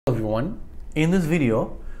Everyone, in this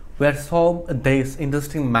video we are solve this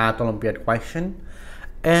interesting math Olympiad question.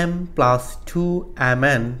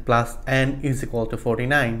 m+2mn+n is equal to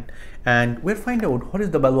 49, and we'll find out what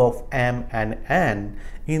is the value of m and n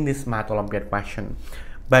in this math Olympiad question.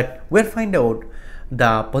 But we'll find out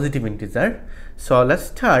the positive integer. So let's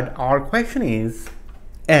start. Our question is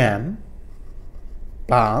m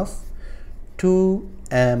plus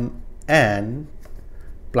 2mn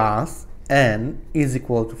plus n is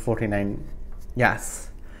equal to 49.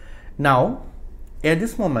 Yes. Now at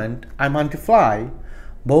this moment I multiply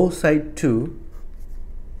both sides 2.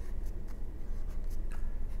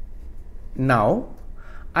 Now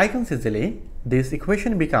I can see easily this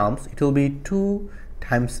equation becomes, it will be 2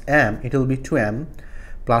 times m, it will be 2m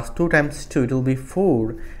plus 2 times 2, it will be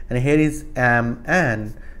 4, and here is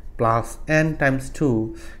mn plus n times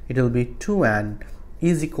 2, it will be 2n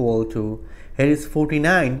is equal to, here is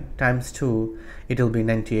 49 times 2, it will be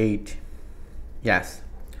 98. Yes.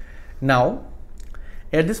 Now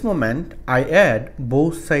at this moment I add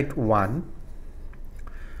both sides 1.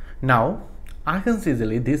 Now I can see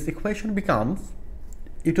easily this equation becomes,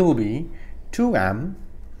 it will be 2m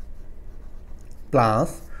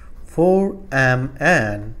plus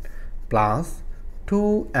 4mn plus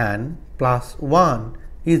 2n plus 1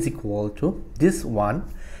 is equal to this one,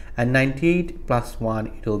 and 98 plus 1,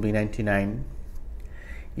 it will be 99.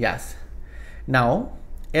 Yes. Now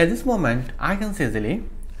at this moment I can see easily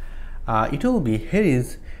it will be, here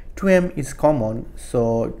is 2m is common,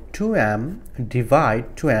 so 2m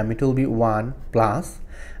divide 2m, it will be 1 plus,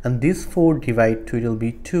 and this 4 divide 2, it will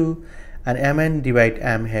be 2, and mn divide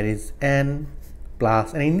m, here is n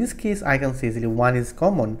plus, and in this case I can see easily 1 is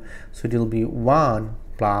common, so it will be 1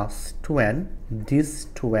 plus 2n, this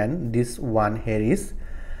 2n, this 1 here is,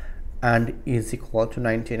 and is equal to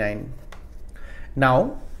 99.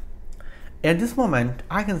 Now at this moment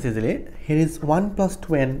I can see easily, here is 1 plus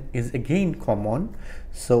 2n is again common,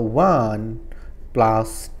 so 1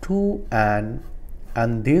 plus 2n,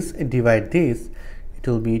 and this divide this, it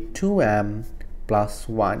will be 2m plus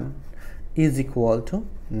 1 is equal to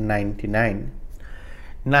 99.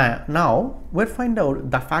 Now we'll find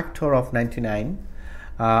out the factor of 99.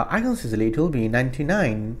 I can see easily it will be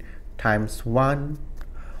 99 times 1,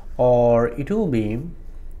 or it will be,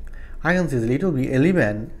 I can see easily it will be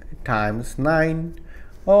 11 times 9,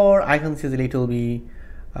 or I can see easily it will be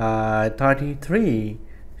 33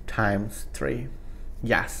 times 3.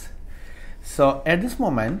 Yes. So at this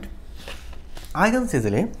moment I can see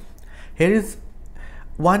easily, here is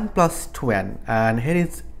 1 plus 2n, and here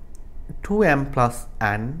is 2m plus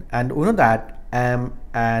n, and we know that m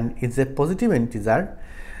and is a positive integer,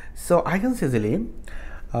 so I can see easily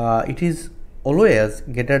it is always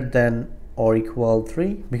greater than or equal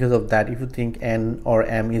 3. Because of that, if you think n or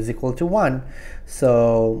m is equal to 1,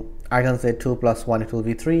 so I can say 2 plus 1, it will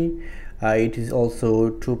be 3. It is also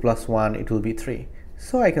 2 plus 1, it will be 3.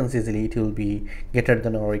 So I can see easily it will be greater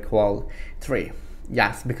than or equal 3.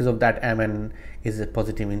 Yes, because of that mn is a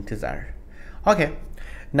positive integer. Okay.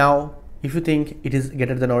 Now if you think it is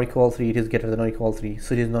greater than or equal 3, it is greater than or equal 3,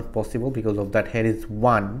 so it is not possible. Because of that, here is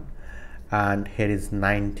 1 and here is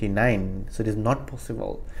 99, so it is not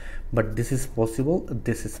possible. But this is possible,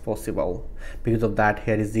 this is possible. Because of that,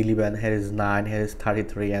 here is 11, here is 9, here is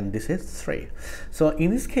 33, and this is 3. So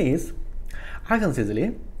in this case I can see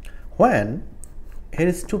easily, when here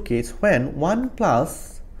is two cases, when 1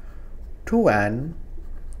 plus 2n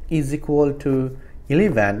is equal to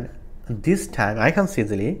 11, this time I can see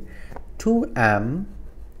easily 2m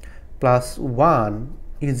plus 1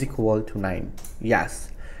 is equal to 9.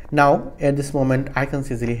 Yes. Now at this moment I can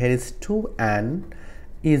see easily, here is 2n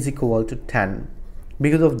is equal to 10.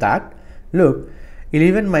 Because of that, look,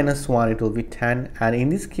 11 minus 1, it will be 10, and in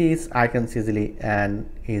this case I can see easily n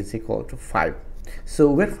is equal to 5.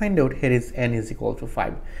 So we'll find out, here is n is equal to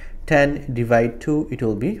 5. 10 divide 2, it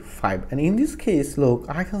will be 5, and in this case, look,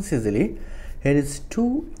 I can see easily, here is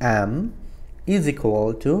 2m is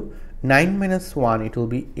equal to 9 minus 1, it will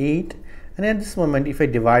be 8, and at this moment if I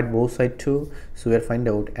divide both sides 2, so we'll find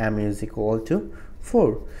out m is equal to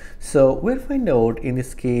 4. So we'll find out in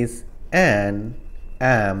this case m,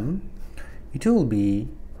 it will be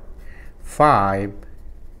 5,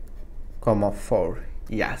 4.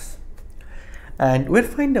 Yes. And we'll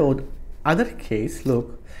find out other case.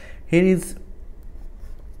 Look, here is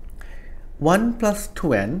 1 plus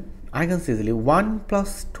 2n. I can see easily 1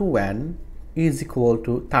 plus 2n is equal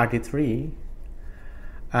to 33,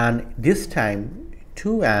 and this time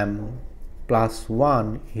 2m plus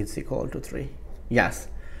 1 is equal to 3. Yes.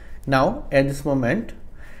 Now at this moment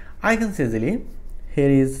I can see easily, here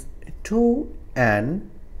is 2n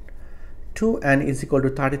 2n is equal to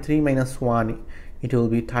 33 minus 1, it will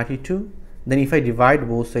be 32. Then if I divide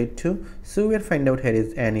both sides 2, so we'll find out here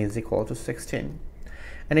is n is equal to 16.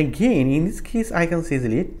 And again, in this case, I can say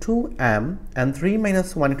easily 2m and 3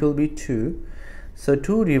 minus 1, it will be 2. So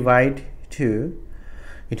 2 divide 2,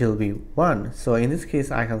 it will be 1. So in this case,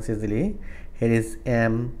 I can say easily here is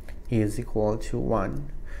m is equal to 1.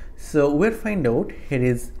 So we'll find out here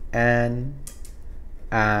is n,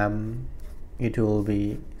 it will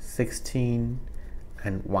be 16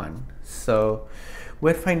 and 1. So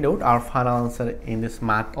we'll find out our final answer in this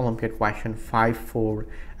math Olympiad question 5, 4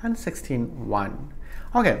 and 16, 1.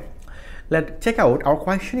 Okay, let's check out. Our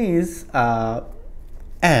question is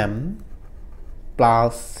m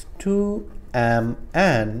plus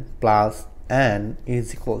 2mn plus n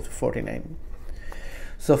is equal to 49.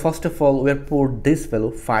 So first of all, we'll put this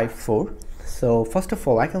value 5, 4. So first of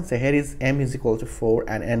all, I can say here is m is equal to 4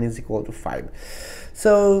 and n is equal to 5.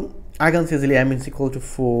 So I can say easily m is equal to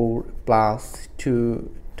 4 plus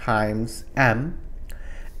 2 times m.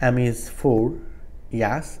 M is 4,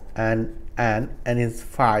 yes, and n is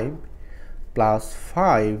 5 plus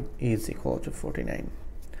 5 is equal to 49.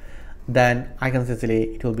 Then I can say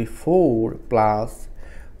easily it will be 4 plus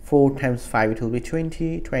 4 times 5, it will be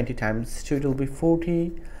 20. 20 times 2, it will be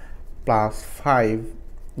 40 plus 5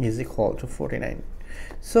 is equal to 49.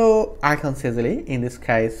 So I can say easily in this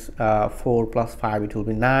case 4 plus 5, it will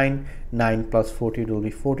be 9. 9 plus 40, it will be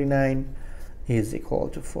 49 is equal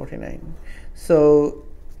to 49. So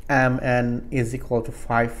mn is equal to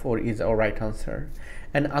 5, 4 is our right answer.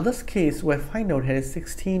 And others case we find out here is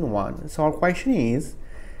 16, 1. So our question is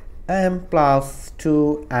m plus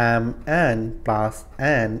 2mn plus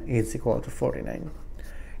n is equal to 49.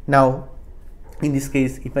 Now in this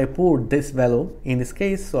case, if I put this value in this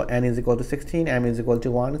case, so n is equal to 16, m is equal to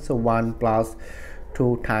 1, so 1 plus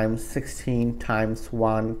 2 times 16 times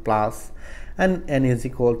 1 plus, and n is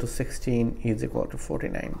equal to 16 is equal to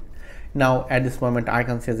 49. Now at this moment I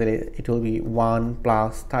can say that it will be 1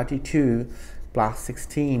 plus 32 plus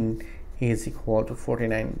 16 is equal to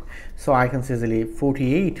 49. So I can say easily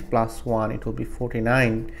 48 plus 1, it will be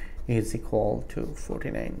 49 is equal to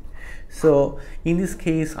 49. So in this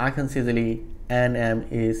case I can say easily nm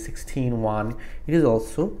is 16, 1. It is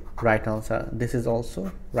also right answer. This is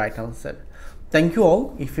also right answer. Thank you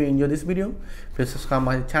all. If you enjoyed this video, please subscribe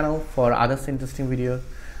my channel for other interesting video.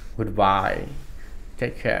 Goodbye.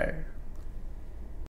 Take care.